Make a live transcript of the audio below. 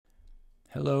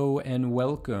Hello and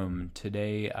welcome.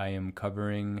 Today I am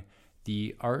covering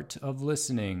The Art of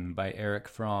Listening by Erich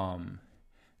Fromm.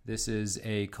 This is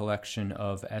a collection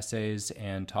of essays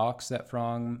and talks that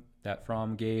Fromm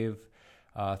gave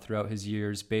throughout his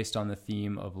years based on the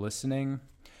theme of listening.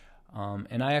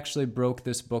 And I actually broke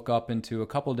this book up into a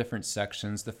couple different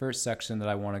sections. The first section that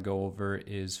I want to go over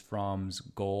is Fromm's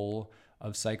goal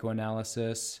of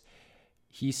psychoanalysis.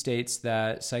 He states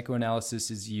that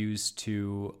psychoanalysis is used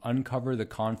to uncover the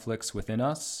conflicts within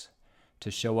us,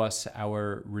 to show us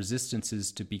our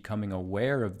resistances to becoming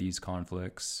aware of these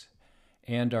conflicts,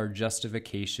 and our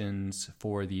justifications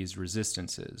for these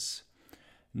resistances.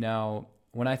 Now,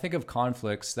 when I think of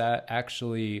conflicts, that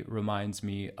actually reminds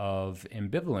me of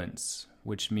ambivalence,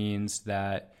 which means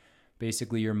that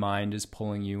basically your mind is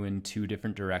pulling you in two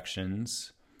different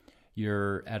directions.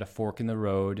 You're at a fork in the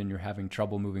road and you're having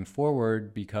trouble moving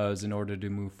forward because in order to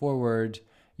move forward,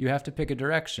 you have to pick a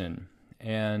direction.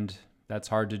 And that's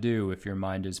hard to do if your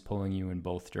mind is pulling you in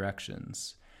both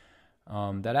directions.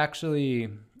 That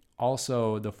actually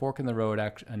also, the fork in the road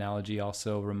analogy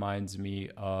also reminds me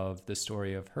of the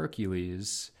story of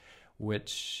Hercules,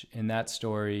 which in that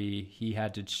story, he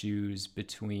had to choose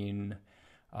between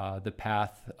the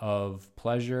path of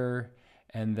pleasure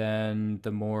and then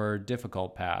the more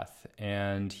difficult path.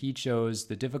 And he chose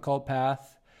the difficult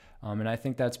path. And I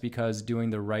think that's because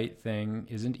doing the right thing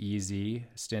isn't easy.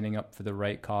 Standing up for the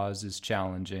right cause is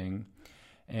challenging.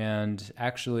 And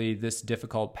actually, this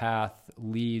difficult path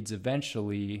leads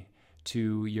eventually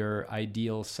to your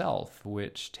ideal self,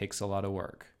 which takes a lot of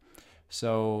work.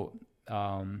 So,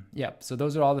 so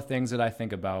those are all the things that I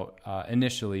think about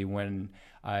initially when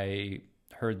I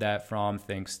heard that Fromm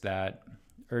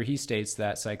he states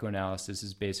that psychoanalysis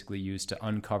is basically used to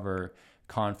uncover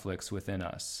conflicts within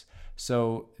us.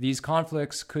 So these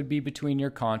conflicts could be between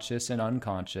your conscious and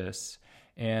unconscious,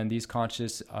 and these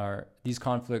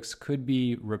conflicts could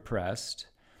be repressed.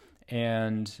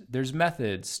 And there's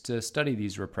methods to study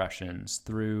these repressions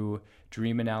through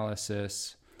dream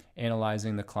analysis,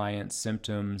 analyzing the client's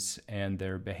symptoms and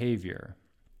their behavior.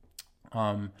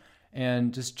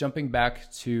 And just jumping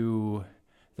back to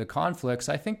the conflicts,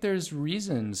 I think there's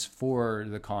reasons for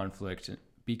the conflict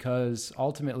because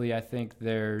ultimately I think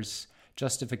there's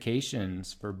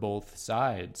justifications for both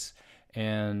sides.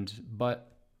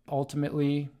 But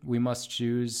ultimately we must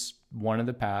choose one of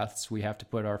the paths. We have to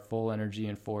put our full energy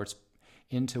and force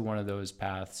into one of those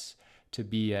paths to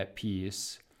be at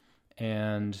peace.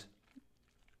 And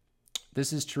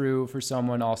this is true for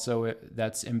someone also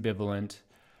that's ambivalent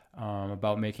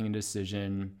about making a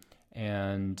decision.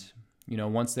 And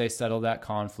once they settle that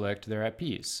conflict, they're at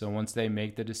peace. So once they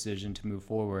make the decision to move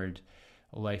forward,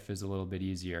 life is a little bit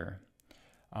easier.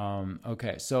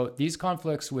 So these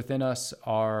conflicts within us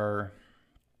are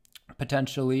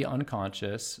potentially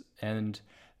unconscious, and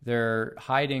they're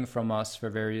hiding from us for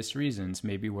various reasons.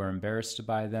 Maybe we're embarrassed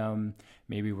by them.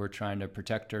 Maybe we're trying to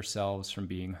protect ourselves from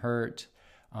being hurt.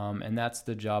 And that's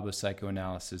the job of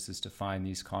psychoanalysis, is to find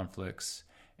these conflicts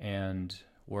and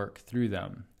work through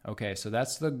them. Okay, so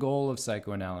that's the goal of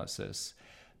psychoanalysis.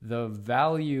 The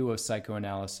value of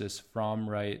psychoanalysis, Fromm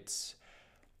writes,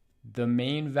 the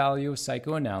main value of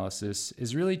psychoanalysis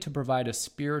is really to provide a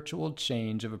spiritual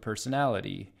change of a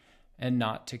personality and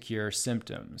not to cure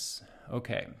symptoms.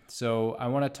 Okay, so I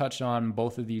want to touch on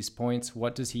both of these points.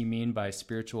 What does he mean by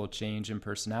spiritual change in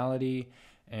personality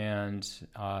and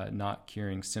not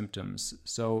curing symptoms?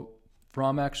 So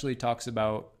Fromm actually talks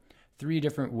about three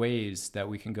different ways that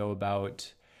we can go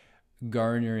about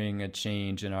garnering a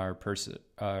change in our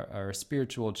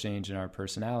spiritual change in our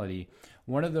personality.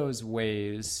 One of those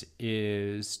ways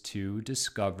is to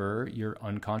discover your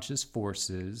unconscious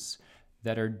forces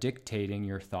that are dictating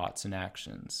your thoughts and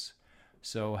actions.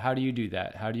 So how do you do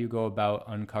that? How do you go about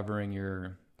uncovering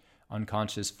your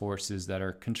unconscious forces that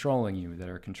are controlling you, that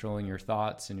are controlling your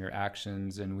thoughts and your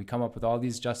actions? And we come up with all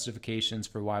these justifications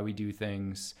for why we do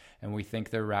things, and we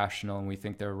think they're rational and we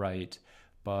think they're right.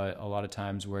 But a lot of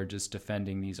times we're just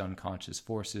defending these unconscious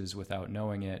forces without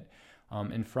knowing it.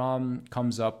 And Fromm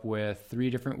comes up with three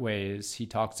different ways. He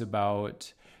talks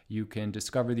about you can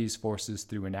discover these forces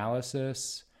through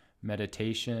analysis,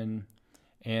 meditation,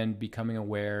 and becoming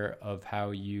aware of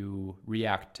how you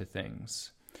react to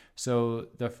things. So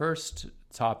the first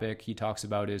topic he talks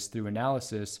about is through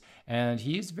analysis, and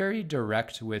he's very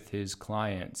direct with his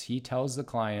clients. He tells the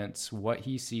clients what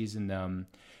he sees in them,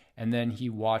 and then he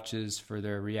watches for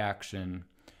their reaction,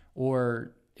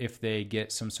 or if they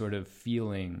get some sort of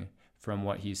feeling from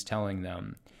what he's telling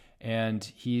them. And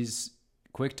he's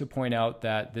quick to point out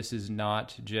that this is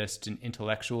not just an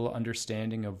intellectual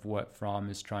understanding of what Fromm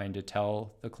is trying to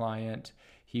tell the client.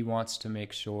 he wants to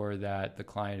make sure that the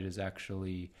client is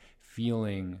actually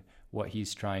feeling what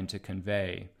he's trying to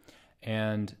convey.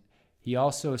 And he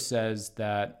also says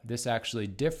that this actually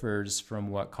differs from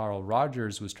what Carl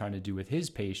Rogers was trying to do with his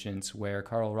patients, where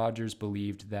Carl Rogers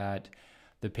believed that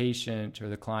the patient or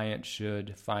the client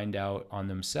should find out on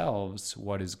themselves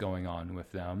what is going on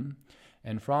with them.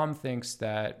 And Fromm thinks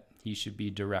that he should be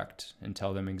direct and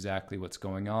tell them exactly what's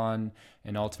going on,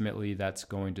 and ultimately that's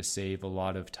going to save a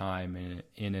lot of time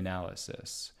in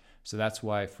analysis. So that's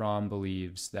why Fromm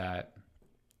believes that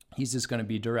he's just going to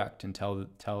be direct and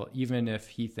tell, even if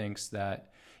he thinks that,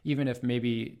 even if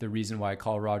maybe the reason why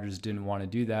Carl Rogers didn't want to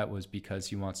do that was because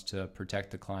he wants to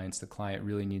protect the clients. The client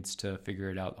really needs to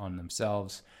figure it out on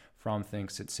themselves. Fromm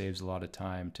thinks it saves a lot of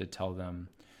time to tell them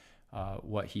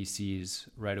what he sees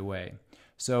right away.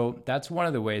 So that's one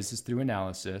of the ways, is through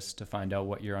analysis to find out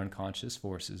what your unconscious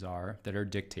forces are that are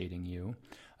dictating you.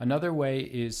 Another way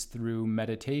is through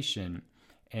meditation.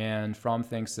 And Fromm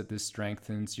thinks that this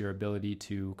strengthens your ability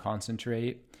to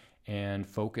concentrate and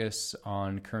focus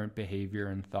on current behavior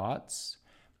and thoughts.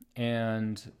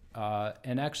 And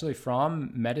actually,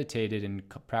 Fromm meditated and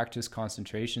practiced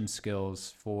concentration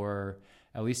skills for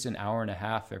at least an hour and a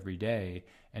half every day.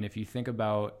 And if you think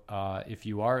about if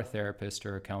you are a therapist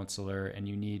or a counselor and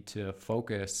you need to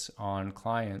focus on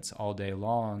clients all day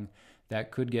long,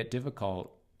 that could get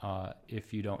difficult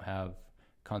if you don't have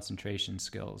concentration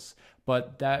skills.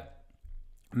 But that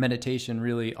meditation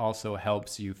really also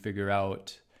helps you figure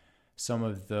out some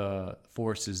of the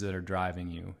forces that are driving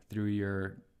you through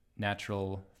your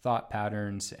natural thought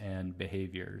patterns and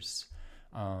behaviors.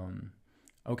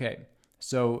 Okay,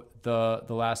 so the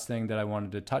last thing that I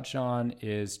wanted to touch on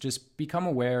is just become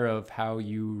aware of how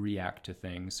you react to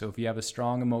things. So if you have a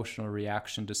strong emotional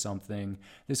reaction to something,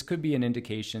 this could be an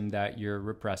indication that you're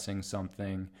repressing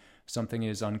something. Something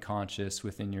is unconscious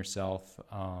within yourself,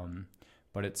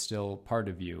 but it's still part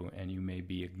of you and you may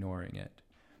be ignoring it.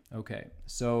 Okay,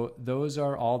 so those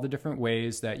are all the different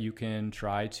ways that you can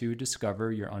try to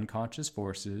discover your unconscious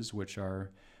forces, which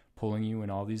are pulling you in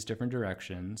all these different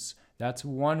directions. That's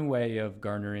one way of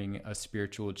garnering a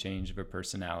spiritual change of a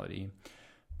personality.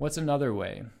 What's another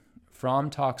way? Fromm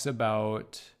talks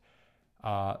about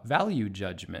value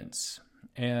judgments.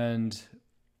 And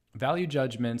value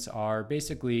judgments are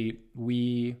basically,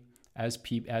 we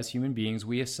as human beings,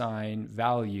 we assign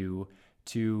value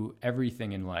to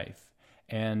everything in life.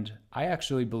 And I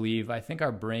actually believe, I think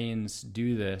our brains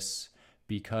do this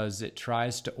because it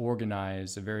tries to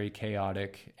organize a very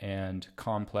chaotic and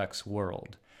complex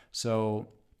world. So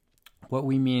what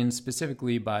we mean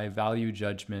specifically by value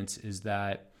judgments is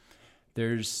that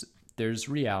there's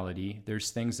reality,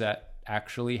 there's things that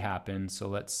actually happen. So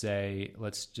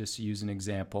let's just use an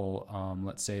example.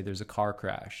 Let's say there's a car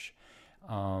crash.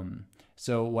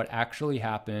 So what actually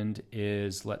happened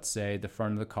is, let's say the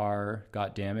front of the car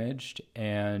got damaged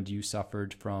and you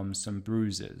suffered from some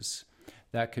bruises.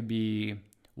 That could be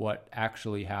what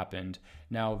actually happened.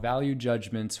 Now, value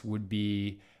judgments would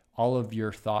be all of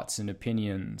your thoughts and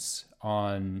opinions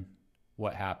on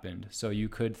what happened. So you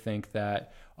could think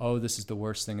that, oh, this is the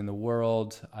worst thing in the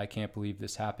world. I can't believe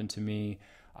this happened to me.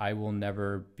 I will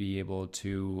never be able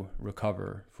to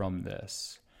recover from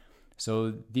this.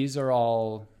 So these are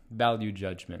all value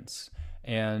judgments.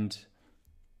 And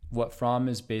what Fromm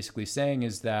is basically saying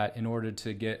is that in order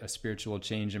to get a spiritual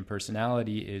change in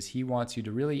personality, is he wants you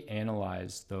to really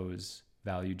analyze those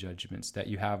value judgments that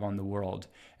you have on the world.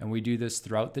 And we do this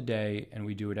throughout the day, and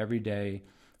we do it every day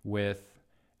with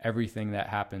everything that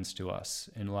happens to us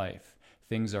in life.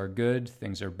 Things are good,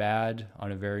 things are bad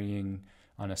on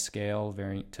a scale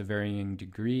to varying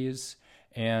degrees.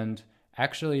 And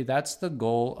actually, that's the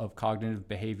goal of cognitive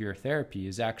behavior therapy,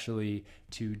 is actually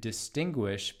to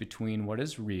distinguish between what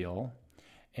is real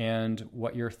and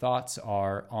what your thoughts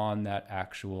are on that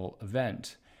actual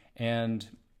event. And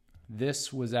this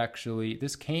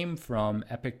came from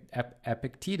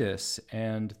Epictetus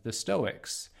and the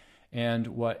Stoics. And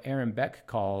what Aaron Beck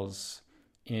calls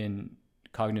in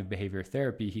cognitive behavior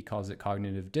therapy, he calls it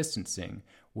cognitive distancing,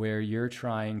 where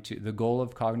the goal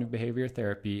of cognitive behavior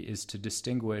therapy is to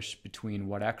distinguish between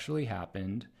what actually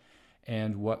happened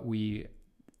and what value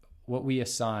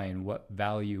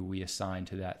we assign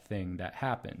to that thing that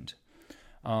happened.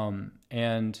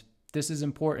 And this is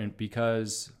important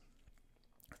because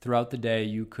throughout the day,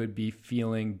 you could be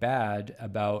feeling bad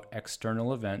about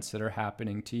external events that are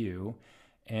happening to you.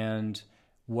 And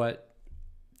what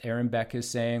Aaron Beck is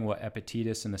saying, what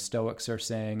Epictetus and the Stoics are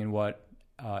saying, and what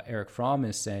Erich Fromm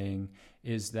is saying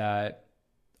is that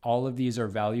all of these are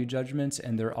value judgments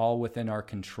and they're all within our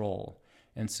control.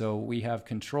 And so we have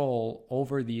control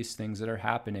over these things that are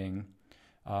happening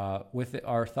with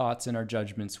our thoughts and our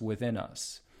judgments within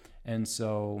us. And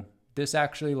so this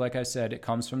actually, like I said, it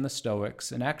comes from the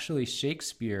Stoics. And actually,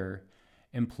 Shakespeare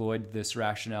employed this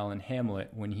rationale in Hamlet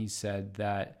when he said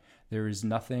that there is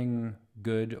nothing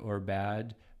good or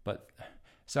bad,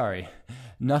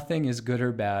 nothing is good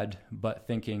or bad, but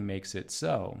thinking makes it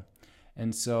so.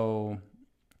 And so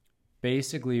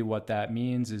basically what that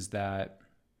means is that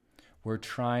we're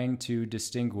trying to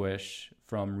distinguish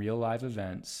from real live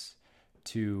events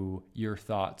to your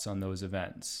thoughts on those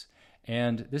events.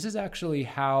 And this is actually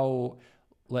how,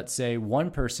 let's say,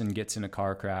 one person gets in a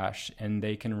car crash and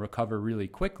they can recover really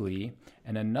quickly,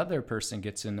 and another person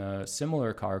gets in a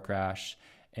similar car crash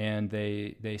and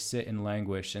they sit and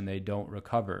languish and they don't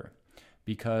recover.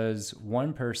 Because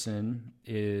one person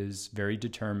is very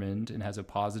determined and has a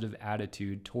positive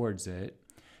attitude towards it,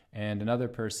 and another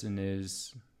person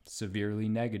is severely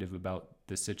negative about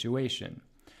the situation.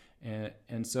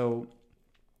 And so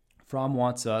Fromm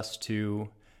wants us to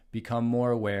become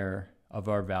more aware of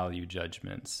our value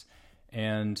judgments.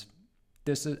 And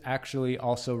this actually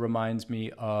also reminds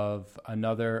me of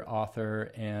another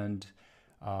author and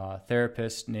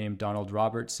therapist named Donald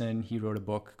Robertson. He wrote a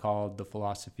book called The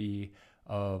Philosophy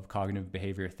of Cognitive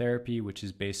Behavior Therapy, which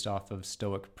is based off of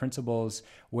Stoic principles,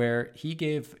 where he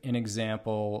gave an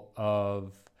example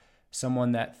of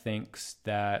someone that thinks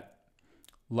that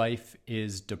life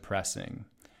is depressing.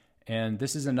 And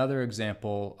this is another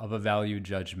example of a value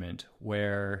judgment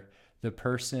where the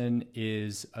person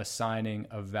is assigning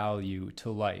a value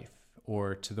to life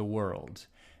or to the world.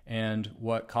 And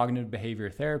what cognitive behavior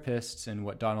therapists and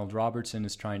what Donald Robertson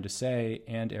is trying to say,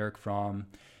 and Erich Fromm,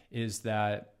 is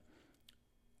that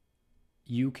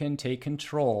you can take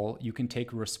control, you can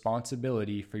take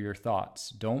responsibility for your thoughts.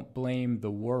 Don't blame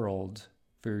the world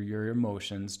for your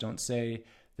emotions. Don't say,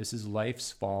 this is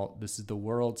life's fault, this is the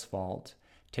world's fault.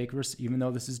 Even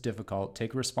though this is difficult,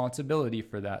 take responsibility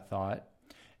for that thought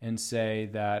and say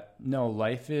that, no,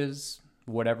 life is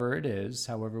whatever it is,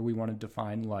 however we want to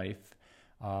define life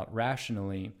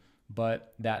rationally,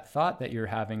 but that thought that you're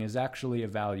having is actually a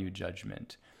value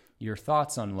judgment. Your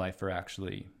thoughts on life are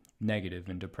actually negative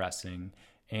and depressing,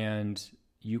 and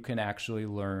you can actually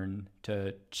learn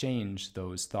to change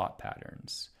those thought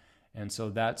patterns. And so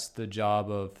that's the job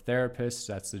of therapists,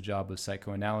 that's the job of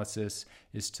psychoanalysis,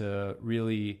 is to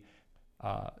really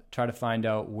try to find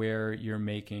out where you're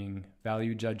making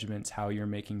value judgments, how you're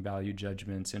making value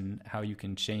judgments, and how you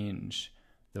can change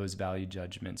those value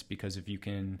judgments. Because if you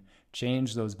can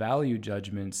change those value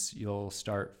judgments, you'll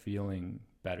start feeling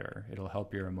better. It'll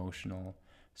help your emotional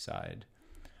side.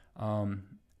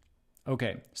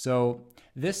 Okay, so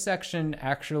this section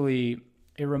actually,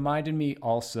 it reminded me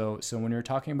also, so when you're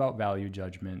talking about value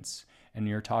judgments and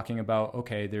you're talking about,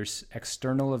 okay, there's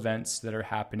external events that are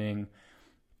happening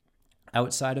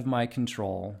outside of my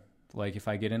control, like if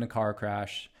I get in a car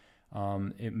crash,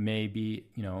 it may be,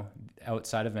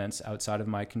 outside events, outside of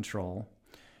my control.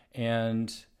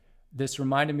 And this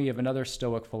reminded me of another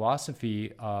Stoic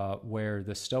philosophy where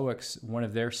the Stoics, one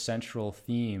of their central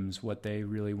themes, what they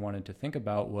really wanted to think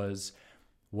about was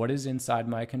what is inside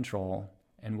my control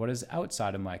and what is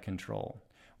outside of my control.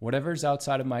 Whatever's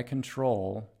outside of my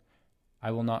control, I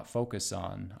will not focus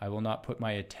on. I will not put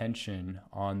my attention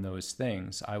on those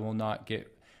things. I will not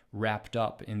get wrapped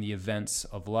up in the events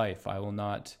of life. I will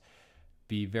not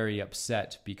be very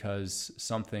upset because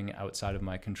something outside of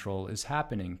my control is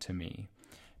happening to me.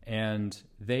 And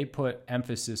they put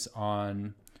emphasis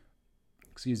on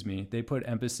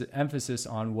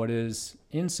what is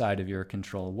inside of your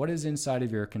control. What is inside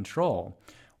of your control?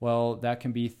 Well, that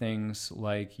can be things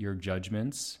like your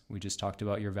judgments. We just talked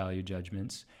about your value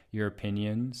judgments, your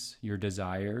opinions, your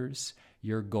desires,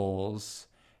 your goals,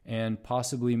 and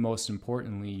possibly most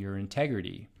importantly, your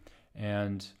integrity.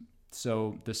 And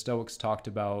so the Stoics talked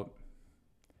about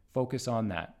focus on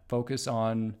that. Focus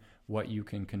on what you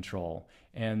can control.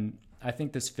 And I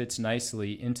think this fits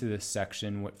nicely into this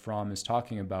section, what Fromm is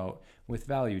talking about with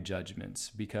value judgments,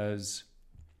 because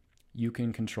you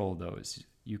can control those.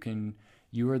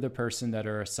 You are the person that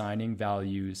are assigning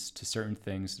values to certain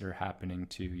things that are happening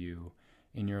to you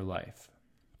in your life.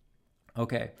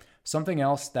 Okay, something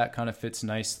else that kind of fits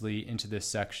nicely into this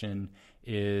section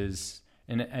is,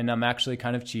 and I'm actually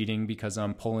kind of cheating because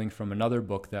I'm pulling from another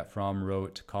book that Fromm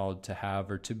wrote called To Have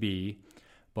or To Be,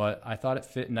 but I thought it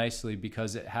fit nicely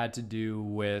because it had to do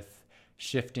with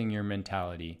shifting your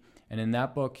mentality. And in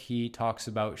that book, he talks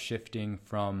about shifting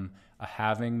from a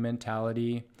having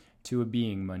mentality to a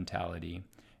being mentality.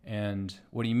 And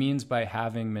what he means by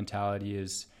having mentality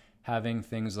is having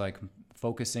things like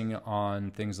focusing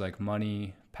on things like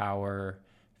money, power,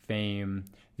 fame.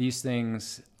 These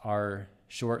things are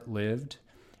short-lived.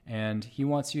 And he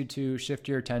wants you to shift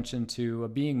your attention to a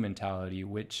being mentality,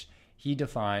 which he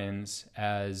defines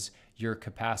as your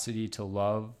capacity to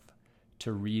love,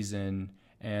 to reason,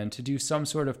 and to do some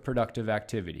sort of productive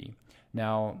activity.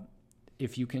 Now,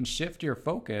 if you can shift your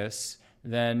focus,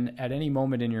 then at any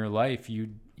moment in your life, you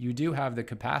do have the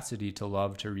capacity to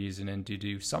love, to reason, and to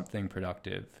do something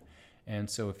productive. And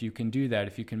so if you can do that,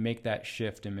 if you can make that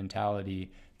shift in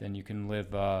mentality, then you can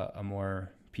live a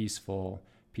more peaceful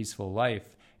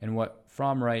life. And what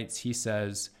Fromm writes, he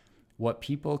says, what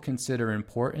people consider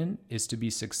important is to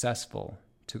be successful,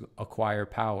 to acquire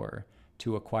power,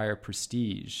 to acquire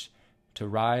prestige, to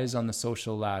rise on the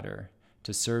social ladder,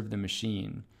 to serve the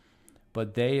machine.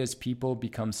 But they as people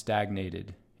become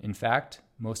stagnated. In fact,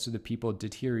 most of the people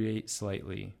deteriorate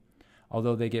slightly.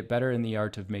 Although they get better in the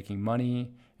art of making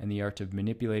money and the art of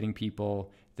manipulating people,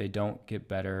 they don't get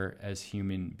better as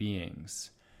human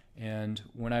beings. And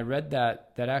when I read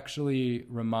that, that actually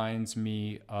reminds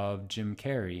me of Jim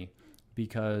Carrey,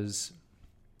 because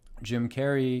Jim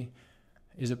Carrey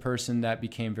is a person that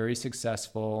became very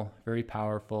successful, very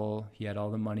powerful. He had all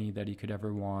the money that he could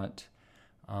ever want.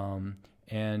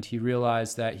 And he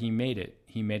realized that he made it.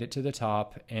 He made it to the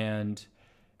top, and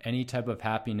any type of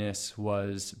happiness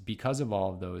was, because of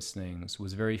all of those things,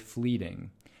 was very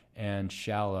fleeting and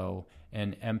shallow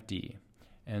and empty.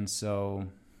 And so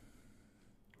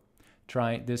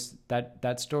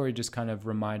that story just kind of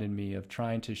reminded me of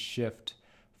trying to shift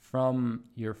from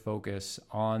your focus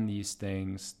on these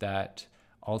things that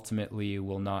ultimately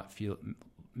will not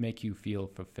make you feel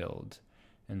fulfilled.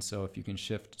 And so if you can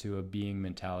shift to a being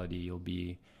mentality, you'll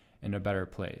be in a better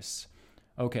place.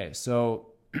 Okay,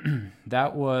 so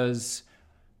that was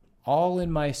all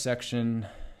in my section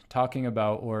talking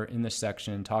about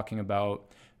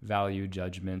value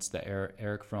judgments that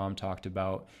Erich Fromm talked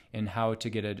about, and how to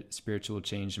get a spiritual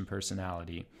change in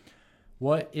personality.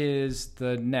 What is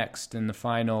the next and the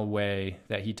final way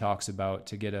that he talks about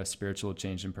to get a spiritual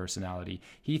change in personality?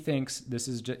 He thinks this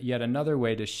is yet another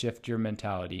way to shift your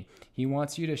mentality. He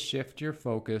wants you to shift your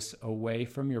focus away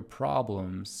from your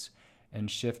problems and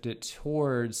shift it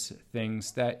towards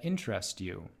things that interest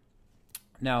you.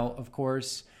 Now, of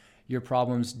course, your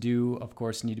problems do, of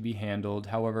course, need to be handled.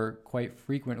 However, quite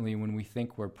frequently when we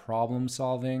think we're problem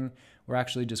solving, we're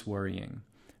actually just worrying.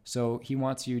 So he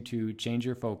wants you to change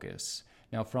your focus.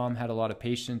 Now, Fromm had a lot of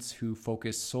patients who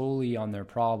focused solely on their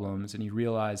problems, and he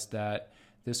realized that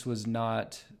this was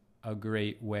not a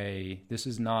great way. This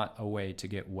is not a way to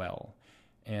get well.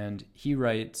 And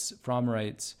Fromm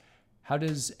writes, how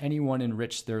does anyone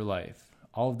enrich their life?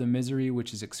 All of the misery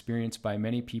which is experienced by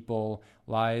many people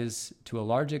lies to a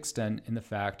large extent in the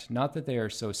fact not that they are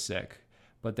so sick,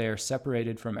 but they are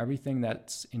separated from everything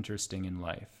that's interesting in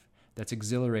life, that's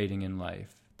exhilarating in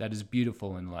life, that is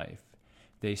beautiful in life.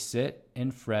 They sit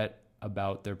and fret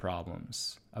about their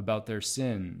problems, about their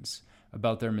sins,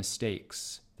 about their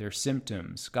mistakes, their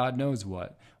symptoms, God knows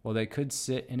what. Well, they could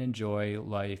sit and enjoy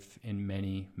life in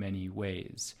many, many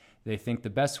ways. They think the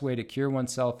best way to cure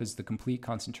oneself is the complete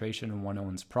concentration on one's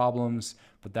own problems,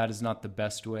 but that is not the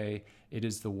best way. It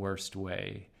is the worst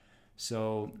way.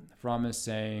 So Fromm is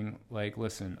saying,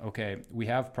 listen, okay, we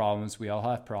have problems. We all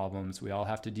have problems. We all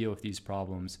have to deal with these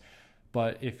problems.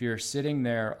 But if you're sitting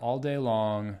there all day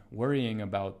long worrying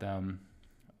about them,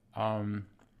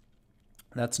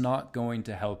 that's not going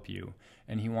to help you.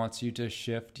 And he wants you to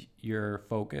shift your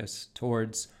focus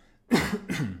towards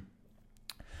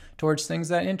things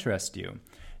that interest you.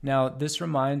 Now, this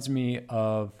reminds me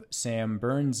of Sam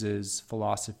Burns's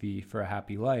philosophy for a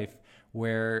happy life,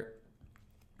 where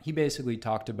he basically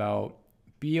talked about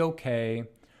be okay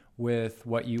with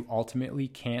what you ultimately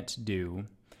can't do,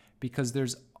 because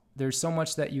there's so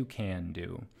much that you can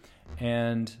do.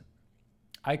 And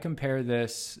I compare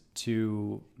this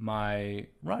to my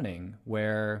running,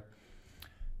 where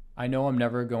I know I'm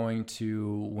never going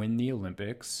to win the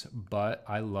Olympics, but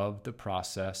I love the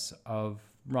process of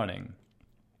running.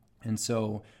 And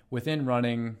so within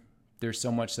running, there's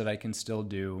so much that I can still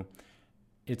do.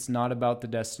 It's not about the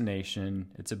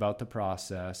destination, it's about the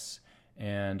process.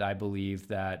 And I believe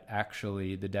that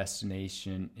actually the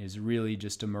destination is really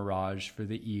just a mirage for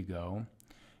the ego.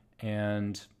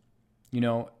 And,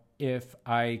 if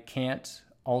I can't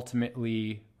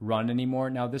ultimately run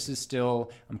anymore, now this is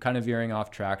still, I'm kind of veering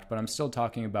off track, but I'm still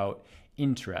talking about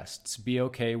interests. Be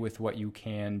okay with what you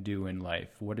can do in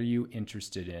life. What are you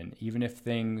interested in? Even if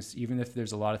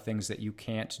there's a lot of things that you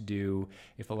can't do,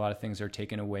 if a lot of things are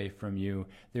taken away from you,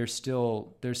 there's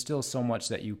still so much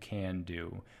that you can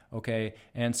do. Okay.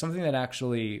 And something that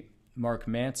actually Mark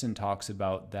Manson talks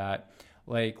about, that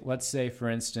Like, let's say, for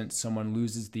instance, someone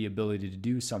loses the ability to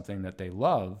do something that they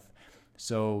love.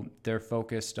 So they're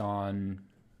focused on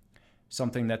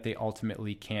something that they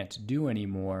ultimately can't do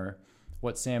anymore.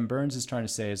 What Sam Burns is trying to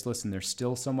say is, listen, there's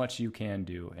still so much you can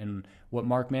do. And what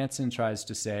Mark Manson tries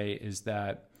to say is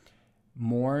that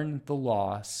mourn the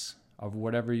loss of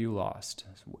whatever you lost.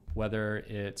 Whether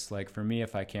it's like, for me,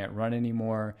 if I can't run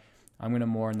anymore, I'm going to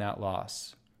mourn that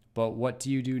loss. But what do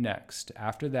you do next?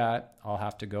 After that, I'll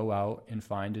have to go out and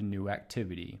find a new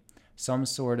activity, some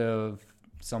sort of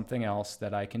something else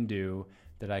that I can do,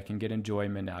 that I can get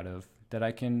enjoyment out of, that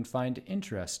I can find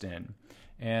interest in.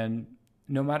 And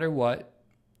no matter what,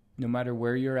 no matter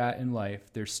where you're at in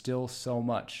life, there's still so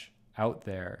much out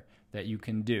there that you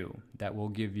can do that will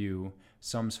give you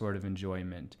some sort of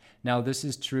enjoyment. Now, this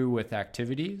is true with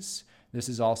activities. This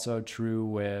is also true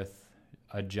with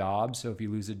a job. So if you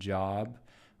lose a job,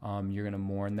 you're going to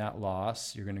mourn that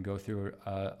loss. You're going to go through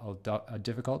a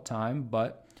difficult time,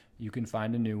 but you can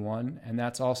find a new one. And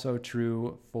that's also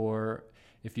true for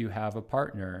if you have a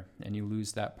partner and you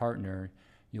lose that partner,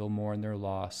 you'll mourn their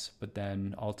loss, but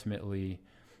then ultimately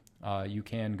you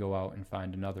can go out and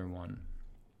find another one.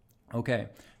 Okay,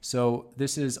 so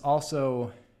this is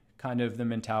also kind of the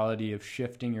mentality of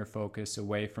shifting your focus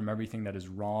away from everything that is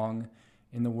wrong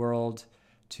in the world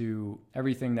to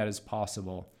everything that is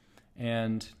possible.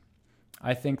 And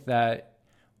I think that,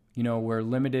 we're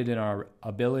limited in our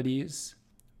abilities,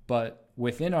 but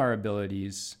within our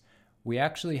abilities, we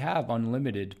actually have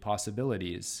unlimited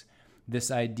possibilities. This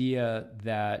idea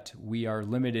that we are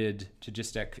limited to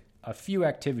just a few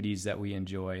activities that we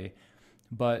enjoy,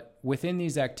 but within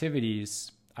these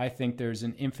activities, I think there's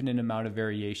an infinite amount of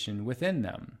variation within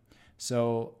them.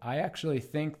 So I actually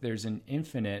think there's an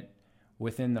infinite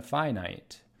within the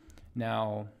finite.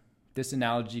 Now, this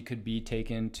analogy could be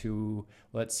taken to,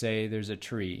 let's say there's a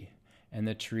tree, and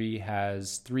the tree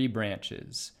has 3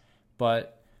 branches.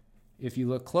 But if you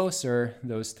look closer,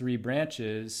 those 3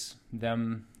 branches,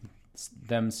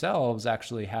 themselves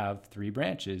actually have 3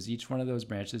 branches. Each one of those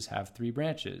branches have 3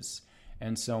 branches,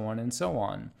 and so on and so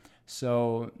on.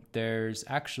 So there's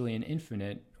actually an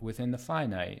infinite within the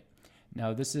finite.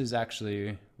 Now, this is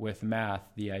actually, with math,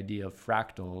 the idea of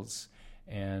fractals,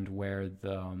 and where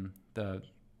the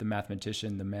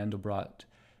mathematician, the Mandelbrot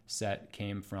set,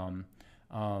 came from.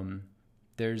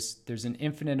 There's an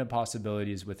infinite of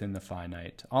possibilities within the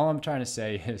finite. All I'm trying to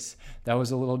say is, that was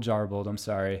a little jarbled, I'm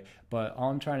sorry, but all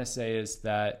I'm trying to say is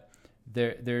that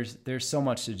there's so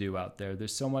much to do out there.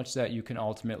 There's so much that you can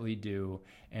ultimately do,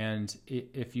 and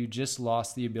if you just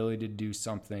lost the ability to do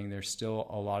something, there's still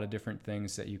a lot of different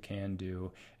things that you can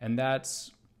do, and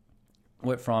that's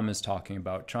what Fromm is talking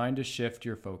about, trying to shift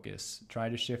your focus. Try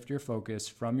to shift your focus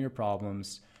from your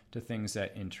problems to things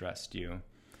that interest you.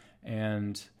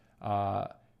 And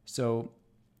so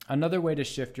another way to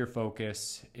shift your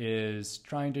focus is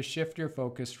trying to shift your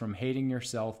focus from hating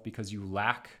yourself because you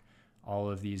lack all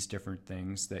of these different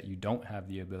things that you don't have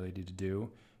the ability to do,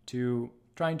 to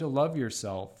trying to love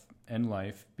yourself and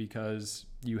life because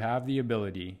you have the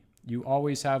ability. You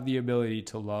always have the ability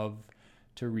to love,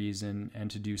 to reason, and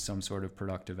to do some sort of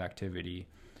productive activity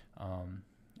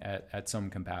at some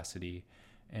capacity.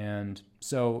 And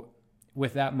so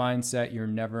with that mindset, you're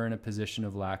never in a position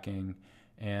of lacking.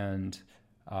 And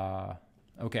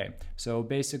okay, so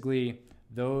basically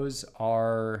those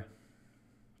are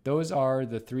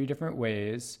the 3 different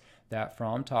ways that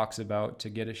Fromm talks about to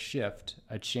get a shift,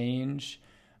 a change,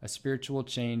 a spiritual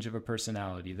change of a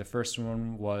personality. The first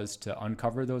one was to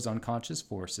uncover those unconscious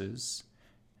forces,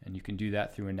 and you can do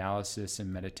that through analysis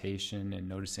and meditation and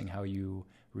noticing how you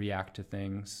react to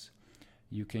things.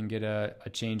 You can get a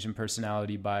change in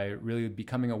personality by really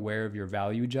becoming aware of your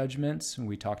value judgments. And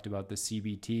we talked about the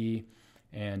CBT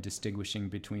and distinguishing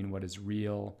between what is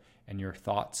real and your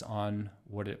thoughts on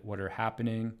what's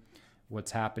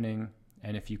happening.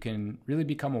 And if you can really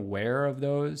become aware of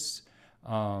those,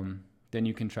 then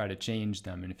you can try to change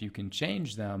them. And if you can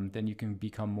change them, then you can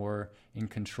become more in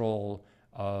control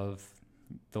of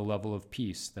the level of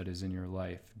peace that is in your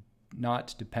life,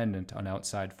 not dependent on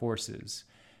outside forces.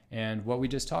 And what we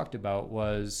just talked about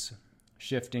was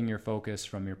shifting your focus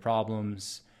from your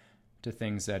problems to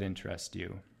things that interest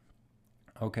you.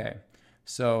 Okay,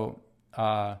 so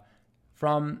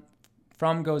Fromm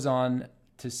goes on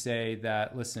to say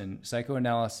that, listen,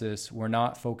 psychoanalysis, we're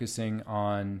not focusing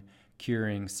on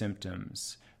curing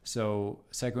symptoms. So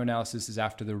psychoanalysis is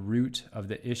after the root of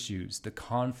the issues, the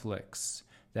conflicts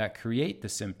that create the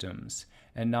symptoms,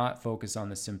 and not focus on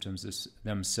the symptoms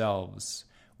themselves,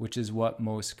 which is what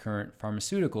most current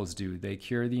pharmaceuticals do. They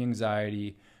cure the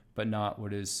anxiety, but not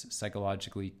what is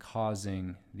psychologically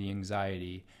causing the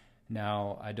anxiety.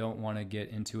 Now, I don't want to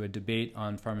get into a debate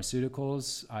on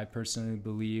pharmaceuticals. I personally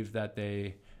believe that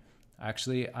I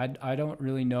don't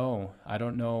really know. I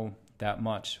don't know that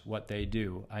much what they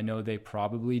do. I know they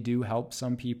probably do help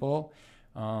some people,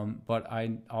 but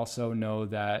I also know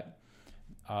that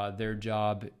their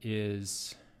job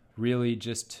is really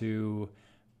just to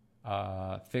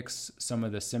fix some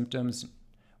of the symptoms,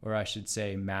 or I should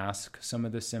say mask some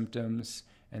of the symptoms,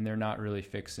 and they're not really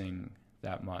fixing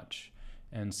that much.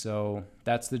 And so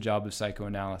that's the job of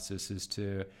psychoanalysis, is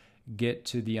to get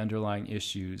to the underlying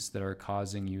issues that are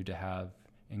causing you to have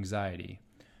anxiety.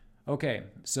 Okay,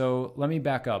 so let me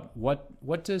back up.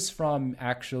 What does Fromm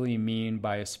actually mean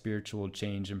by a spiritual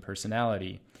change in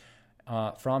personality?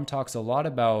 Fromm talks a lot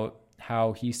about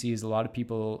how he sees a lot of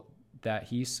people that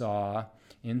he saw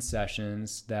in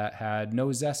sessions that had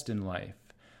no zest in life.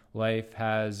 Life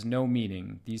has no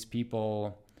meaning. These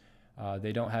people,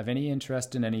 they don't have any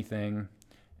interest in anything.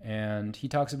 And he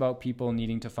talks about people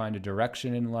needing to find a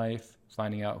direction in life,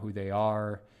 finding out who they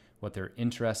are, what their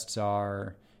interests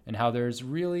are, and how there's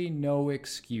really no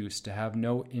excuse to have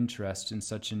no interest in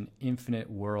such an infinite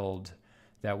world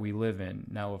that we live in.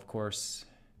 Now, of course,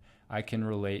 I can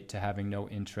relate to having no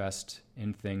interest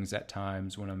in things at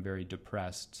times when I'm very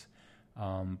depressed.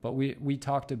 But we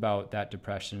talked about that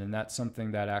depression, and that's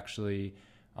something that actually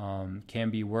can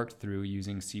be worked through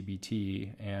using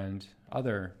CBT and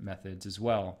other methods as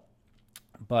well.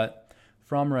 But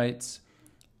Fromm writes,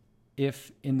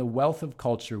 if in the wealth of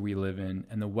culture we live in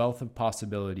and the wealth of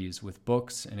possibilities with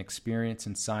books and experience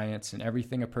and science and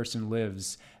everything a person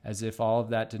lives, as if all of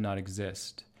that did not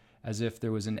exist, as if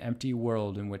there was an empty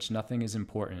world in which nothing is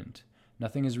important,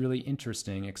 nothing is really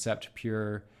interesting except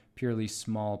purely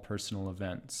small personal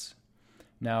events.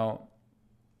 Now,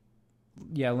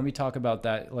 yeah, let me talk about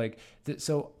that.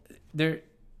 So there's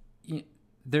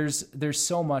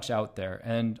so much out there,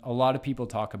 and a lot of people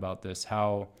talk about this,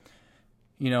 how,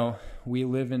 we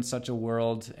live in such a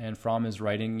world, and Fromm is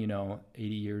writing, 80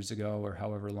 years ago or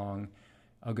however long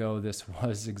ago this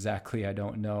was exactly, I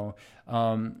don't know.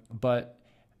 But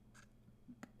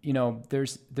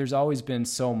there's always been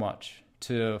so much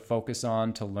to focus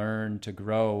on, to learn, to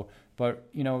grow. But,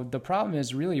 the problem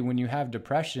is really when you have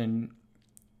depression,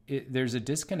 there's a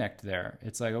disconnect there.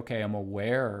 It's like, okay, I'm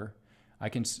aware. I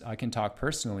can talk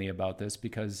personally about this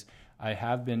because I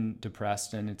have been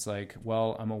depressed, and it's like,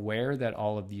 well, I'm aware that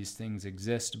all of these things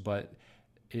exist, but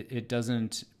it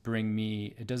doesn't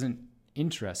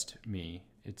interest me.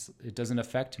 It doesn't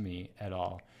affect me at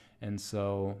all. And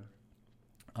so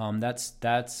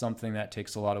that's something that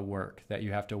takes a lot of work, that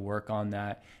you have to work on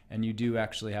that. And you do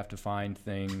actually have to find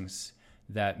things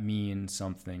that mean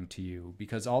something to you,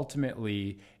 because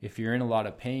ultimately, if you're in a lot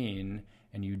of pain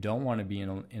and you don't want to be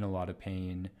in a lot of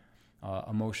pain,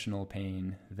 emotional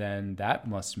pain, then that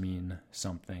must mean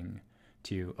something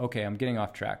to you. Okay, I'm getting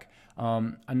off track.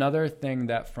 Another thing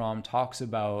that Fromm talks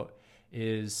about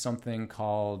is something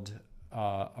called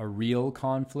a real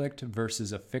conflict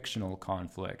versus a fictional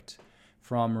conflict.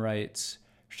 Fromm writes,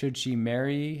 should she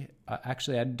marry?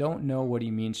 Actually, I don't know what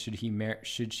he means.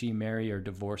 Should she marry or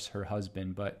divorce her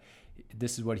husband? But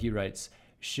this is what he writes.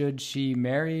 Should she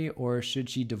marry or should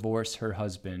she divorce her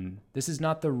husband? This is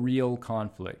not the real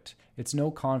conflict. It's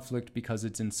no conflict because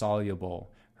it's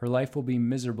insoluble. Her life will be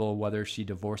miserable whether she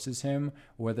divorces him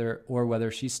or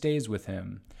whether she stays with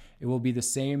him. It will be the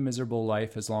same miserable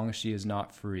life as long as she is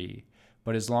not free.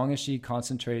 But as long as she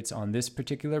concentrates on this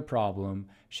particular problem,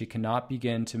 she cannot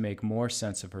begin to make more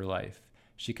sense of her life.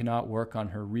 She cannot work on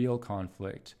her real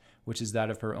conflict, which is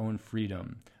that of her own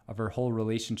freedom, of her whole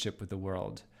relationship with the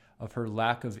world, of her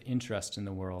lack of interest in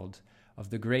the world,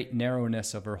 of the great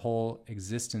narrowness of her whole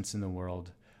existence in the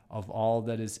world, of all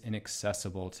that is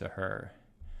inaccessible to her.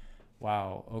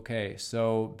 Wow, okay,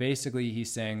 so basically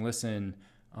he's saying, listen,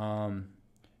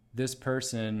 this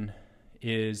person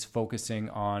is focusing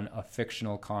on a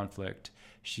fictional conflict.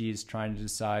 She's trying to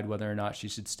decide whether or not she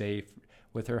should stay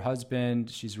with her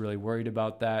husband. She's really worried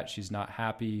about that. She's not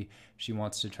happy. She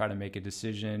wants to try to make a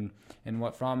decision. And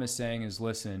what Fromm is saying is,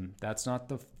 listen, that's not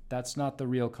the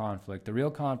real conflict. The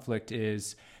real conflict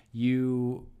is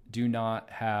you do not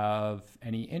have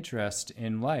any interest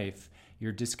in life.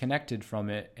 You're disconnected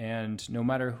from it, and no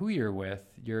matter who you're with,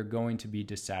 you're going to be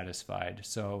dissatisfied.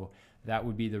 So that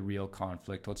would be the real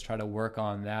conflict. Let's try to work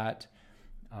on that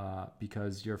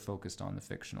because you're focused on the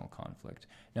fictional conflict.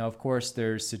 Now, of course,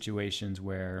 there's situations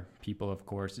where people, of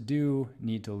course, do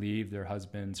need to leave their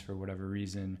husbands for whatever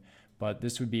reason, but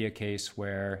this would be a case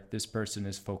where this person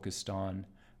is focused on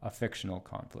a fictional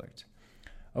conflict.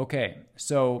 Okay,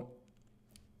 so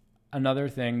another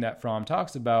thing that Fromm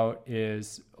talks about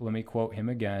is, let me quote him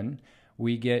again,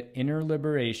 We get inner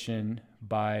liberation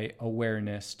by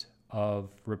awareness of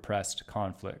repressed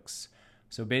conflicts.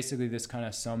 So basically, this kind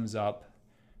of sums up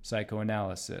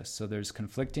psychoanalysis. So there's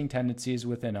conflicting tendencies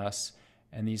within us,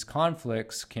 and these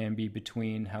conflicts can be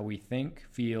between how we think,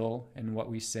 feel, and what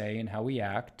we say and how we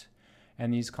act.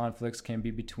 And these conflicts can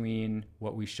be between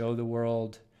what we show the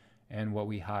world and what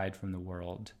we hide from the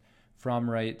world. Fromm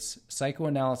writes,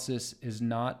 psychoanalysis is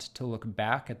not to look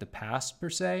back at the past per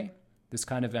se. This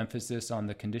kind of emphasis on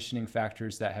the conditioning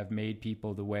factors that have made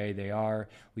people the way they are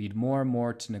lead more and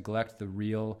more to neglect the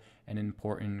real and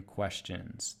important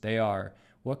questions. They are,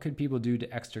 what could people do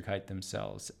to extricate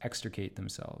themselves?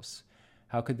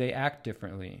 How could they act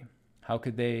differently? How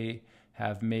could they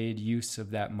have made use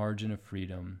of that margin of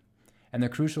freedom? And the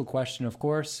crucial question, of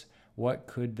course, what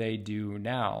could they do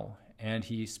now? And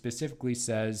he specifically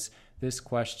says this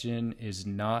question is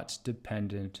not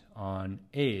dependent on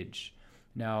age.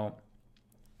 Now,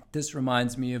 this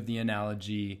reminds me of the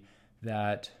analogy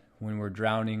that when we're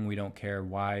drowning, we don't care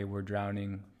why we're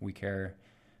drowning. We care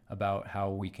about how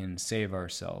we can save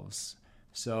ourselves.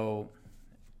 So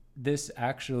this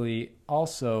actually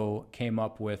also came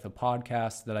up with a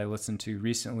podcast that I listened to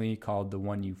recently called The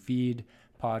One You Feed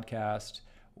podcast.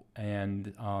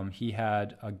 And he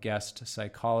had a guest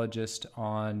psychologist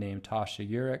on named Tasha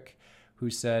Eurich, who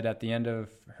said at the end of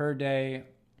her day,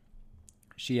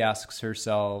 she asks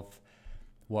herself,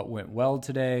 what went well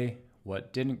today?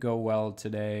 What didn't go well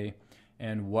today?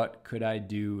 And what could I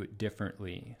do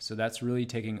differently? So that's really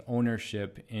taking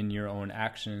ownership in your own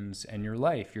actions and your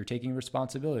life. You're taking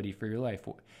responsibility for your life.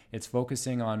 It's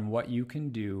focusing on what you can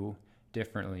do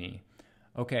differently.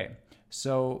 Okay,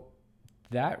 so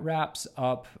that wraps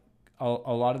up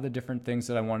a lot of the different things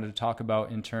that I wanted to talk about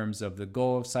in terms of the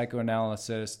goal of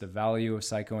psychoanalysis, the value of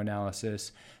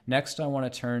psychoanalysis. Next, I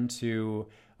want to turn to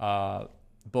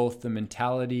both the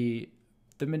mentality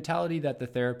that the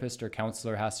therapist or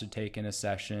counselor has to take in a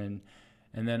session,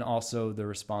 and then also the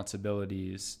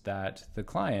responsibilities that the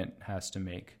client has to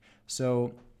make.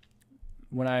 So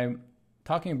when I'm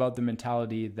talking about the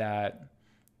mentality that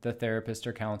the therapist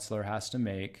or counselor has to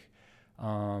make,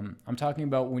 I'm talking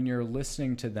about when you're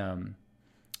listening to them,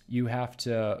 you have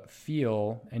to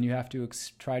feel and you have to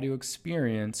try to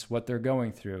experience what they're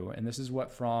going through. And this is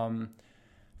what Fromm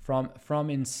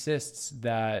insists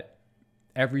that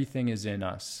everything is in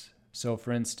us. So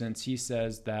for instance, he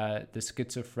says that the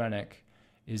schizophrenic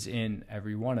is in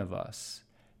every one of us,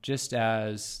 just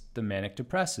as the manic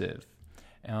depressive.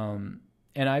 And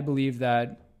I believe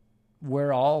that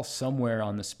we're all somewhere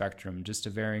on the spectrum, just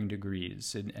to varying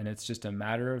degrees. And it's just a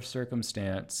matter of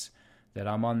circumstance that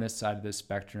I'm on this side of the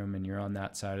spectrum and you're on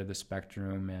that side of the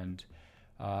spectrum. And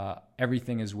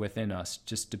everything is within us,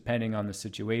 just depending on the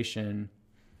situation.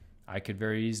 I could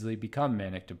very easily become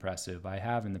manic depressive. I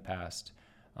have in the past.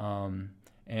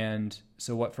 And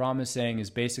so what Fromm is saying is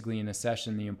basically in a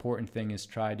session, the important thing is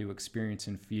try to experience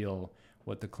and feel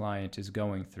what the client is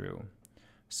going through.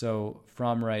 So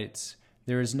Fromm writes,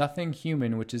 there is nothing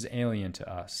human which is alien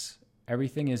to us.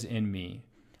 Everything is in me.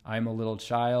 I am a little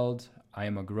child. I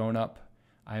am a grown-up.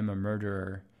 I am a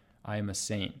murderer. I am a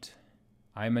saint.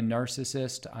 I am a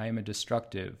narcissist. I am a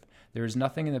destructive. There is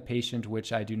nothing in the patient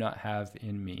which I do not have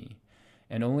in me.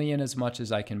 And only inasmuch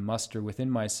as I can muster within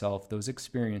myself those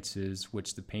experiences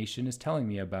which the patient is telling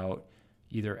me about,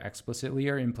 either explicitly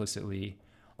or implicitly,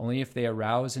 only if they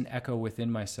arouse and echo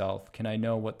within myself can I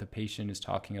know what the patient is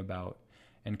talking about,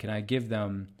 and can I give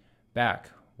them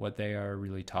back what they are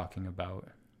really talking about.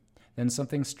 Then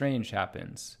something strange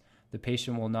happens. The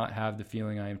patient will not have the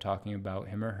feeling I am talking about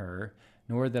him or her,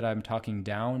 nor that I'm talking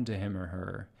down to him or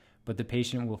her, but the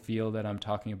patient will feel that I'm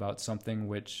talking about something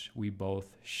which we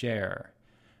both share.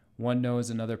 One knows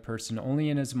another person only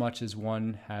inasmuch as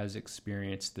one has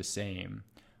experienced the same.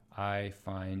 I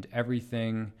find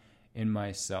everything in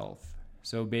myself.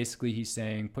 So basically he's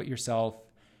saying, put yourself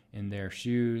in their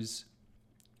shoes,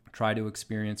 try to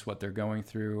experience what they're going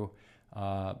through,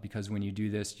 because when you do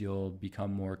this, you'll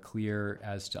become more clear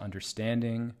as to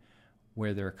understanding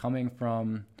where they're coming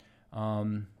from.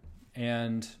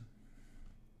 And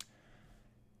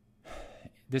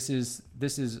this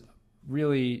is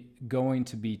really going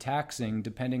to be taxing,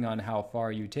 depending on how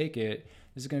far you take it.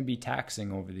 This is going to be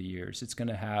taxing over the years. It's going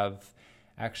to have,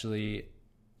 actually,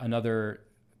 another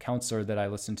counselor that I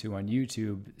listened to on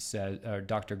YouTube said,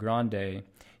 Dr. Grande,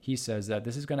 he says that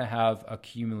this is going to have a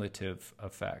cumulative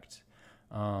effect.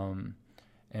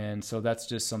 And so that's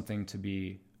just something to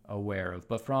be aware of.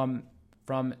 But Fromm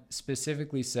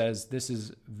specifically says this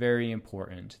is very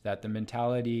important, that the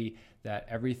mentality that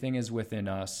everything is within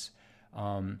us.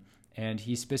 And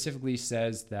he specifically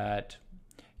says that,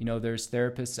 there's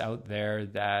therapists out there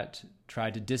that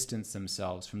try to distance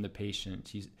themselves from the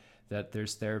patient. That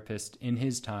there's therapists in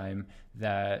his time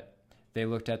that they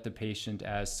looked at the patient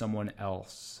as someone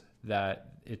else, that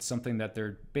it's something that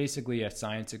they're basically a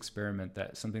science experiment,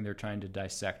 that something they're trying to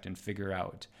dissect and figure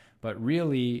out. But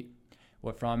really,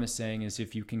 what Fromm is saying is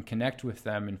if you can connect with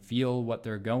them and feel what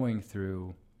they're going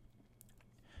through,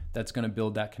 that's going to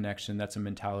build that connection. That's a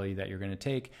mentality that you're going to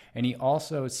take. And he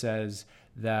also says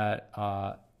that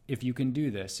if you can do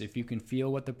this, if you can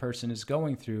feel what the person is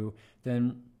going through,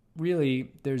 then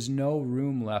really there's no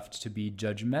room left to be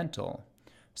judgmental.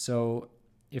 So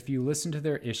if you listen to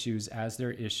their issues as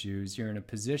their issues, you're in a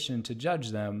position to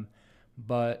judge them.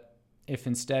 But if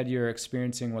instead you're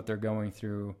experiencing what they're going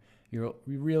through, you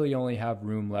really only have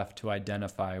room left to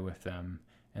identify with them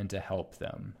and to help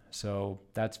them. So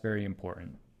that's very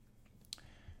important,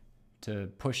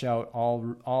 to push out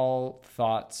all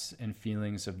thoughts and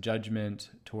feelings of judgment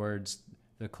towards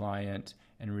the client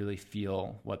and really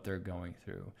feel what they're going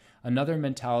through. Another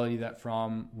mentality that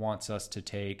Fromm wants us to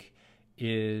take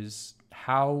is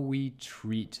how we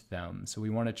treat them. So we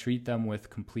want to treat them with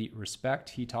complete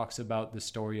respect. He talks about the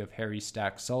story of Harry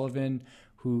Stack Sullivan,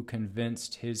 who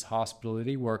convinced his hospital that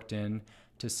he worked in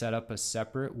to set up a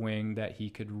separate wing that he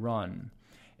could run.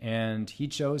 And he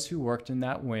chose who worked in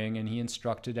that wing, and he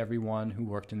instructed everyone who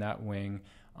worked in that wing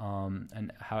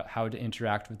and how to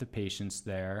interact with the patients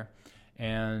there.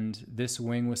 And this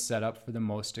wing was set up for the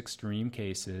most extreme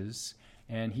cases.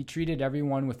 And he treated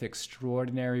everyone with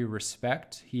extraordinary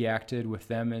respect. He acted with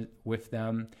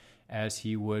them as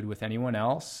he would with anyone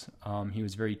else. He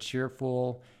was very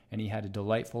cheerful, and he had a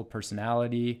delightful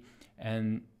personality.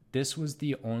 And this was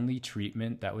the only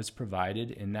treatment that was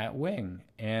provided in that wing.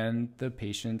 And the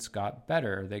patients got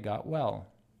better. They got well.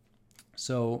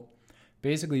 So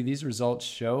basically, these results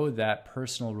show that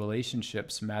personal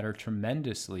relationships matter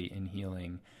tremendously in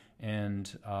healing.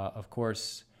 And of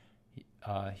course,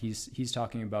 he's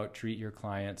talking about treat your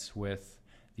clients with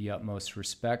the utmost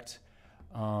respect.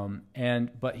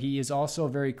 But he is also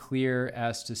very clear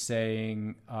as to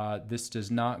saying this does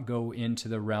not go into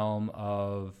the realm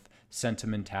of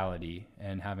sentimentality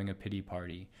and having a pity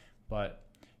party, but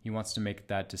he wants to make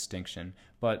that distinction.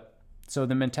 But so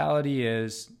the mentality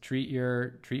is treat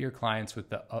your clients with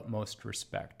the utmost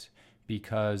respect,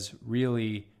 because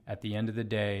really at the end of the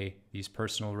day, these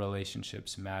personal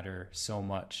relationships matter so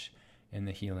much in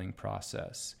the healing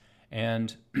process.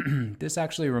 And this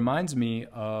actually reminds me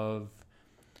of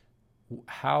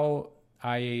how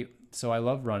I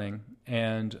love running,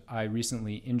 and I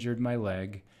recently injured my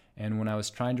leg. And when I was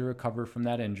trying to recover from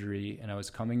that injury and I was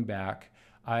coming back,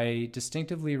 I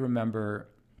distinctively remember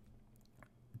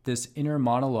this inner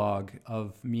monologue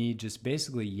of me just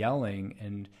basically yelling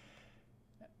and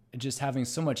just having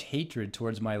so much hatred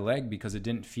towards my leg because it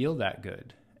didn't feel that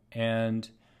good. And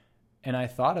I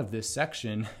thought of this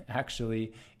section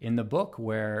actually in the book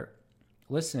where,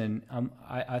 listen,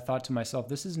 I thought to myself,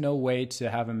 this is no way to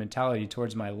have a mentality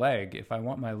towards my leg. If I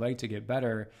want my leg to get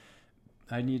better,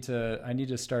 I need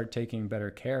to start taking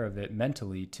better care of it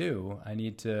mentally too. I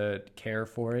need to care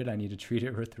for it. I need to treat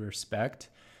it with respect.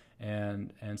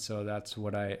 And so that's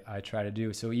what I try to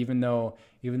do. So even though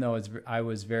I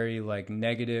was very like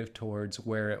negative towards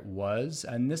where it was,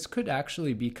 and this could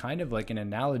actually be kind of like an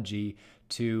analogy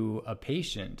to a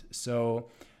patient. So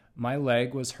my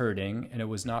leg was hurting and it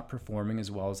was not performing as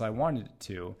well as I wanted it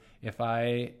to. If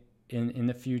I in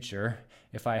the future,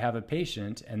 if I have a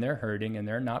patient and they're hurting and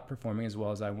they're not performing as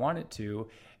well as I want it to,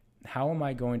 how am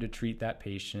I going to treat that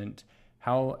patient?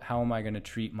 How am I going to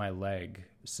treat my leg?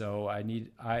 So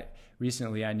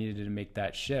recently I needed to make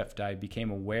that shift. I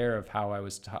became aware of how I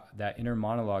was that inner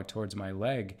monologue towards my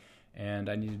leg, and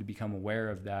I needed to become aware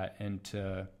of that and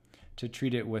to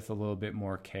treat it with a little bit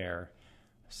more care.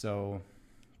 So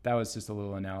that was just a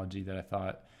little analogy that I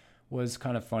thought was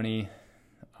kind of funny,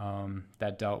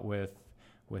 that dealt with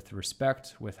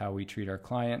respect, with how we treat our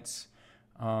clients.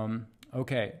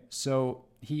 Okay, so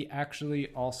he actually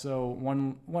also,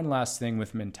 one last thing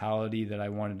with mentality that I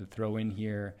wanted to throw in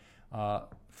here.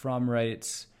 Fromm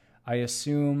writes, I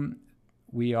assume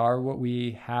we are what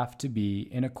we have to be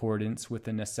in accordance with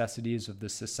the necessities of the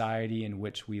society in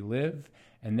which we live,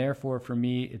 and therefore for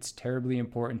me it's terribly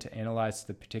important to analyze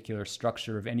the particular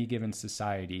structure of any given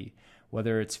society,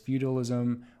 whether it's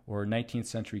feudalism or 19th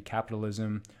century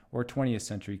capitalism or 20th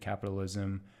century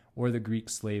capitalism or the Greek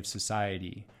slave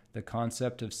society. The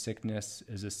concept of sickness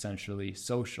is essentially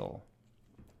social.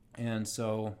 And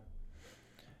so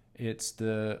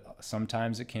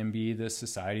sometimes it can be the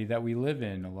society that we live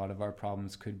in. A lot of our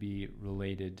problems could be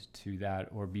related to that,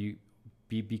 or be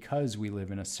because we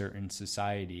live in a certain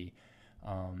society.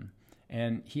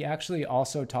 And he actually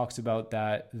also talks about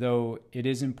that, though it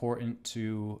is important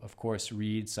to, of course,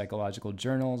 read psychological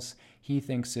journals, he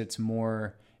thinks it's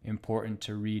more important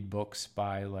to read books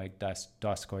by like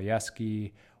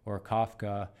Dostoevsky or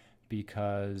Kafka,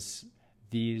 because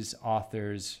these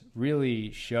authors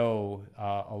really show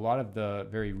a lot of the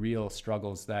very real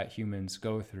struggles that humans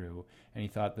go through. And he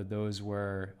thought that those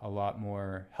were a lot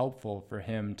more helpful for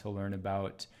him to learn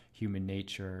about human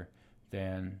nature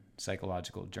than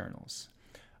psychological journals.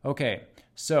 Okay,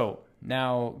 so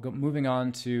now moving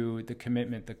on to the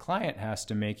commitment the client has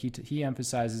to make, he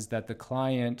emphasizes that the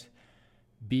client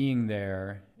being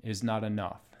there is not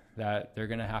enough, that they're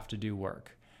going to have to do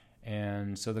work.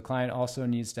 And so the client also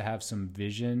needs to have some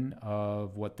vision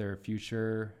of what they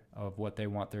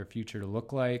want their future to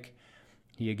look like.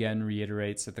 He again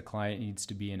reiterates that the client needs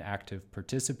to be an active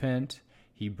participant.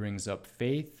 He brings up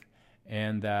faith,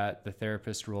 and that the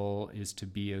therapist role is to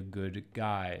be a good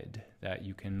guide, that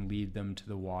you can lead them to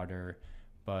the water,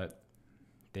 but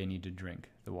they need to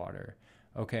drink the water.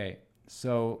 Okay,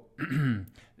 so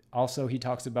also he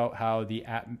talks about how the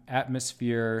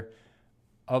atmosphere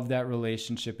of that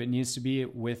relationship, it needs to be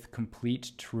with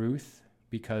complete truth,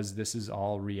 because this is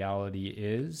all reality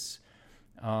is.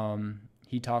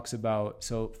 He talks about,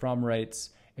 so Fromm writes,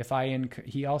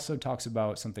 he also talks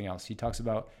about something else.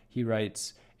 He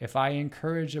writes, if I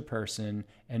encourage a person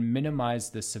and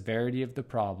minimize the severity of the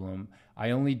problem,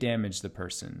 I only damage the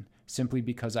person, simply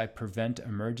because I prevent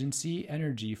emergency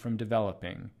energy from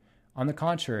developing. On the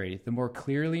contrary, the more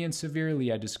clearly and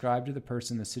severely I describe to the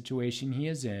person the situation he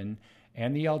is in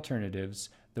and the alternatives,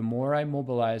 the more I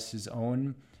mobilize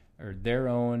their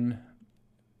own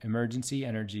emergency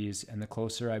energies, and the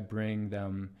closer I bring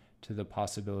them to the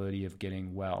possibility of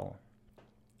getting well.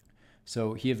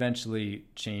 So he eventually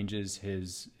changes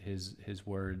his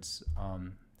words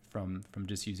from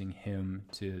just using him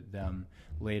to them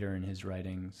later in his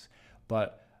writings.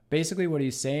 But basically what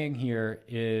he's saying here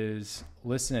is,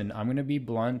 listen, I'm going to be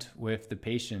blunt with the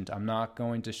patient. I'm not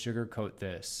going to sugarcoat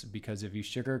this, because if you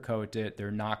sugarcoat it,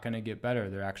 they're not going to get better.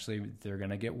 They're going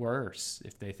to get worse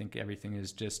if they think everything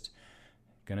is just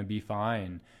going to be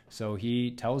fine. So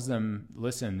he tells them,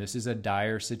 listen, this is a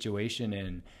dire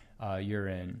situation you're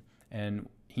in. And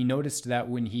he noticed that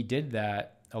when he did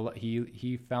that,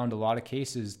 he found a lot of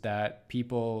cases that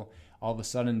people all of a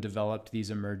sudden developed these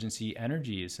emergency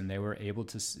energies, and they were able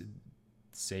to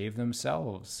save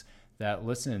themselves. That,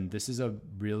 listen, this is a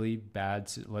really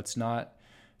bad, let's not.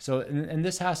 So, and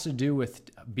this has to do with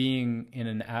being in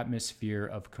an atmosphere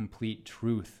of complete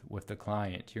truth with the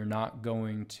client. You're not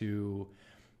going to,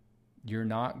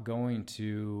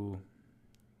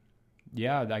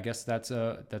 yeah, I guess that's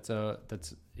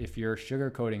if you're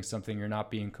sugarcoating something, you're not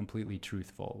being completely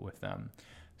truthful with them.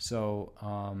 So,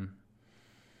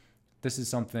 this is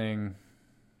something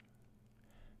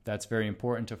that's very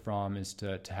important to Fromm, is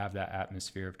to have that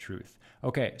atmosphere of truth.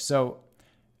 Okay, so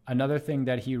another thing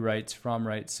that Fromm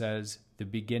writes, says, the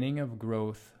beginning of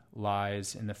growth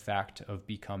lies in the fact of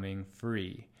becoming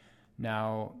free.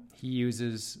 Now, he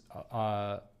uses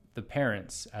the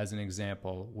parents as an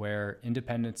example, where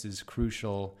independence is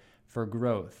crucial for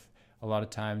growth. A lot of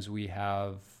times we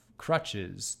have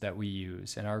crutches that we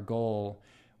use, and our goal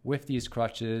with these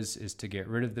crutches is to get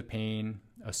rid of the pain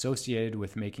associated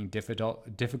with making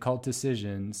difficult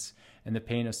decisions and the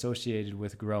pain associated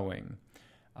with growing.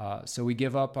 So we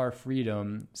give up our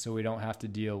freedom so we don't have to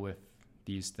deal with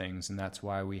these things, and that's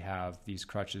why we have these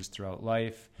crutches throughout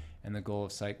life. And the goal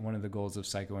of one of the goals of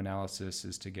psychoanalysis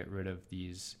is to get rid of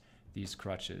these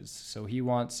crutches. So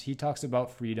he talks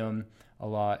about freedom a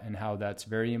lot, and how that's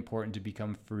very important to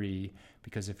become free,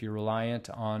 because if you're reliant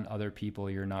on other people,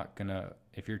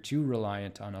 if you're too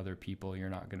reliant on other people, you're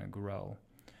not gonna grow.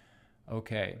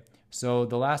 Okay, so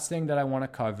the last thing that I want to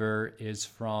cover is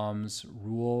Fromm's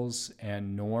rules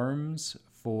and norms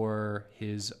for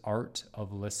his art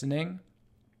of listening.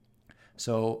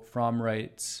 So Fromm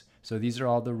writes, so these are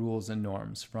all the rules and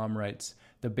norms. Fromm writes,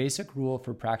 the basic rule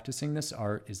for practicing this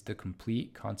art is the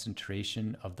complete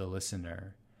concentration of the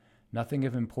listener. Nothing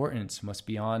of importance must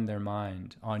be on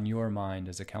your mind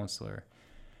as a counselor.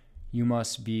 You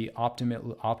must be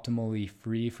optimally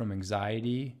free from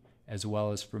anxiety as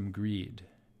well as from greed.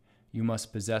 You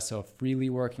must possess a freely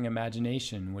working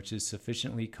imagination which is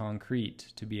sufficiently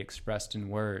concrete to be expressed in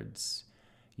words.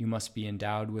 You must be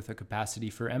endowed with a capacity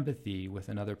for empathy with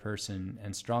another person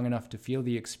and strong enough to feel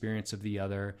the experience of the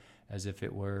other as if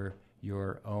it were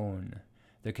your own.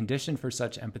 The condition for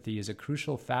such empathy is a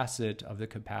crucial facet of the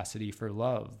capacity for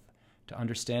love. To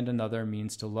understand another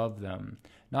means to love them,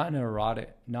 not in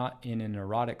an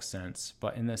erotic sense,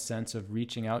 but in the sense of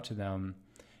reaching out to them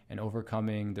and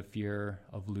overcoming the fear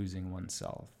of losing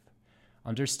oneself.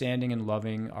 Understanding and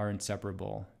loving are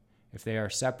inseparable. If they are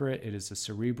separate, it is a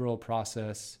cerebral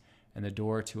process, and the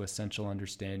door to essential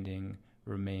understanding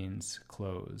remains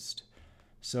closed.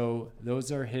 So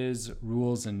those are his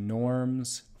rules and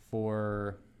norms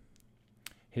for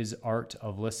his art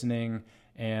of listening.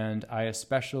 And I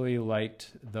especially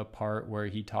liked the part where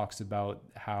he talks about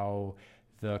how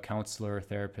the counselor or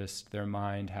therapist, their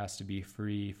mind has to be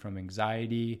free from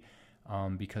anxiety,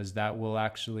 because that will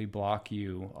actually block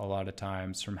you a lot of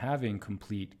times from having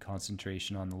complete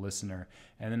concentration on the listener.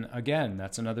 And then again,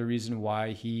 that's another reason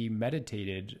why he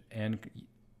meditated and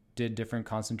did different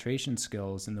concentration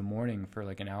skills in the morning for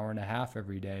like an hour and a half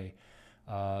every day,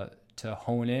 to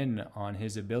hone in on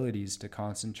his abilities to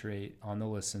concentrate on the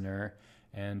listener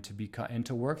and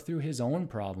to work through his own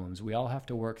problems. We all have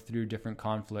to work through different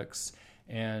conflicts,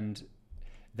 and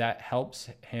that helps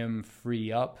him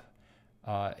free up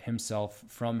himself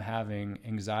from having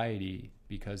anxiety,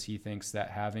 because he thinks that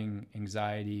having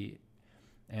anxiety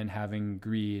and having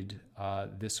greed,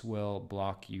 this will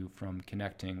block you from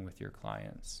connecting with your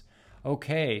clients.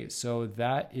 Okay, so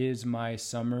that is my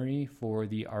summary for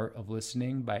The Art of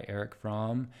Listening by Erich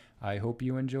Fromm. I hope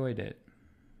you enjoyed it.